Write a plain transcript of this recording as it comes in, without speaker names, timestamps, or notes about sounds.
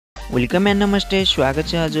Welcome and नमस्ते, स्वागत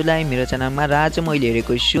छ हजुरलाई मेरो च्यानलमा। र आज मैले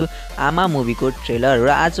हेरेको छु आमा मुभीको ट्रेलर र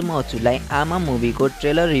आज म हजुरलाई आमा मुभीको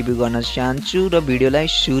ट्रेलर रिभ्यू गर्न चाहन्छु र भिडियोलाई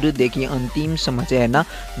सुरुदेखि अन्तिमसम्म चाहिँ हेर्न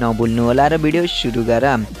नभुल्नु होला। र भिडियो सुरु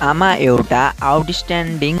गरौँ। आमा एउटा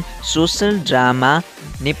outstanding social drama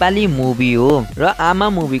Nepali movie हो र आमा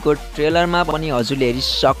मुभीको ट्रेलरमा पनि हजुरले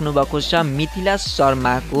हेरिसक्नु भएको छ। मिथिला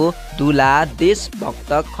शर्माको दुला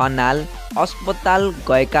देशभक्त खनाल अस्पताल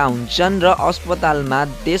गएका हुन्छन् र अस्पतालमा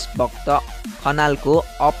देशभक्त खनालको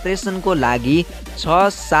अपरेसनको लागि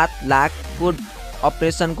 6-7 लाखको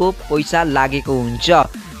अपरेसनको पैसा लागेको हुन्छ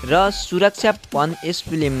र सुरक्षा पन्त यस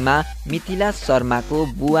फिल्ममा मिथिला शर्माको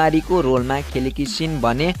बुहारीको रोलमा खेलेकी छिन्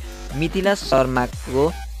भने मिथिला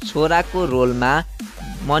शर्माको छोराको रोलमा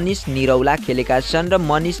मनिष निरौला खेलेका छन् र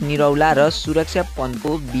मनिष निरौला र सुरक्षा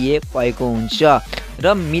पन्तको बिहे भएको हुन्छ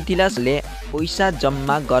र मिथिलाले पैसा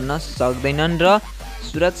जम्मा गर्न सक्दैनन् र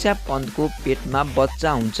सुरक्षा पन्तको पेटमा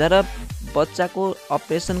बच्चा हुन्छ र बच्चाको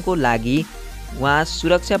अपरेसनको लागि उहाँ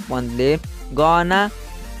सुरक्षा पन्तले गहना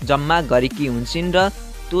जम्मा गरेकी हुन्छन् र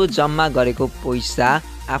त्यो जम्मा गरेको पैसा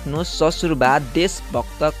आफ्नो ससुरबा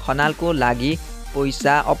देशभक्त खनालको लागि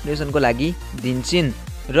पैसा अपरेसनको लागि दिन्छन्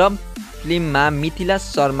र फिल्ममा मिथिला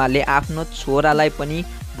शर्माले आफ्नो छोरालाई पनि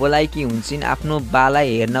बोलाएकी हुन्छन् आफ्नो बालाई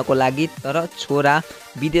हेर्नको लागि, तर छोरा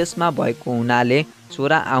विदेशमा भएको हुनाले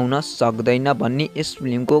छोरा आउन सक्दैन भन्ने यस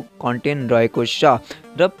फिल्मको कन्टेन्ट रहेको छ।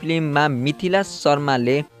 र फिल्ममा मिथिला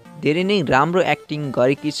शर्माले धेरै नै राम्रो एक्टिङ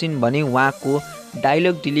गरेकी छिन् भने उहाँको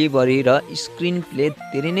डायलग डेलिभरी र स्क्रिन प्ले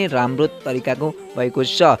धेरै नै राम्रो तरिकाको भएको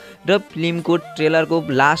छ। र फिल्मको ट्रेलरको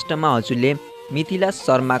लास्टमा हजुरले मिथिला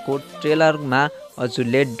शर्माको ट्रेलरमा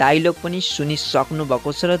हजुरले डायलग पनि सुनिसक्नु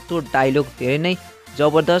भएको छ र त्यो डायलग धेरै नै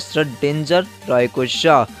जबरदस्त र डेन्जर रहेको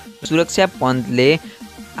छ। सुरक्षा पन्तले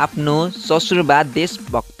आफ्नो ससुरबा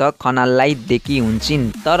देशभक्त खनाललाई दिएकी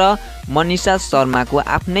हुन्छन्, तर मनिषा शर्माको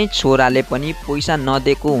आफ्नै छोराले पनि पैसा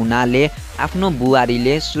नदिएको हुनाले आफ्नो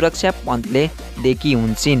बुहारीले सुरक्षा पन्तले दिएकी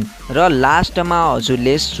हुन्छन् र लास्टमा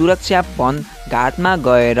हजुरले सुरक्षा पन्त घाटमा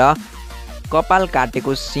गएर कपाल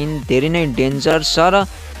काटेको सिन धेरै नै डेन्जर छ र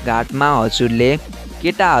घाटमा हजुरले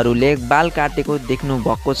केटाहरूले बाल काटेको देख्नु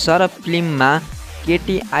भएको छ र फिल्ममा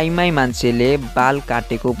केटी आइमाई मान्छेले बाल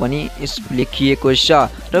काटेको पनि लेखिएको छ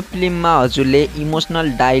र फिल्ममा हजुरले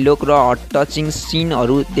इमोसनल डायलग र हट टचिङ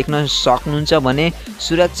सिनहरू देख्न सक्नुहुन्छ भने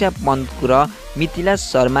सुरक्षा पन्तको र मिथिला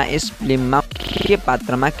शर्मा यस फिल्ममा के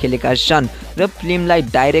पात्रमा खेलेका छन् र फिल्मलाई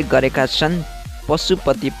डाइरेक्ट गरेका छन्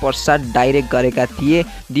पशुपति प्रसाद डाइरेक्ट गरेका थिए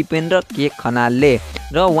दिपेन्द्र के खनालले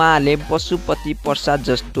र उहाँले पशुपति प्रसाद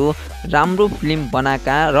जस्तो राम्रो फिल्म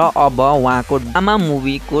बनाएका र अब उहाँको आमा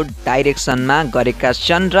मुभीको डाइरेक्सनमा गरेका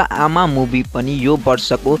छन् र आमा मुभी पनि यो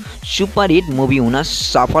वर्षको सुपरहिट मुभी हुन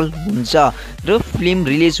सफल हुन्छ र फिल्म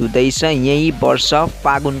रिलिज हुँदैछ यही वर्ष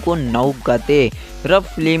फागुनको 9 गते र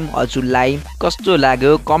फिल्म हजुरलाई कस्तो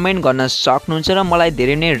लाग्यो कमेन्ट गर्न सक्नुहुन्छ र मलाई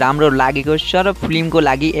धेरै नै राम्रो लागेको छ र फिल्मको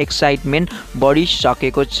लागि एक्साइटमेन्ट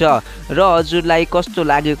बढिसकेको छ र हजुरलाई कस्तो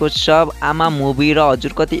लागेको छ आमा मुभी र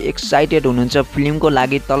हजुर कति एक्साइटेड हुनुहुन्छ फिल्मको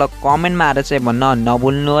लागि तल कमेन्टमा आएर चाहिँ भन्न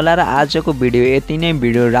नभुल्नु होला। र आजको भिडियो यति नै।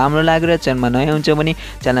 भिडियो राम्रो लागेर च्यानलमा नयाँ हुन्छ भने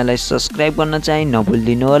च्यानललाई सब्स्क्राइब गर्न चाहिँ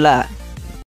नभुलिदिनु होला।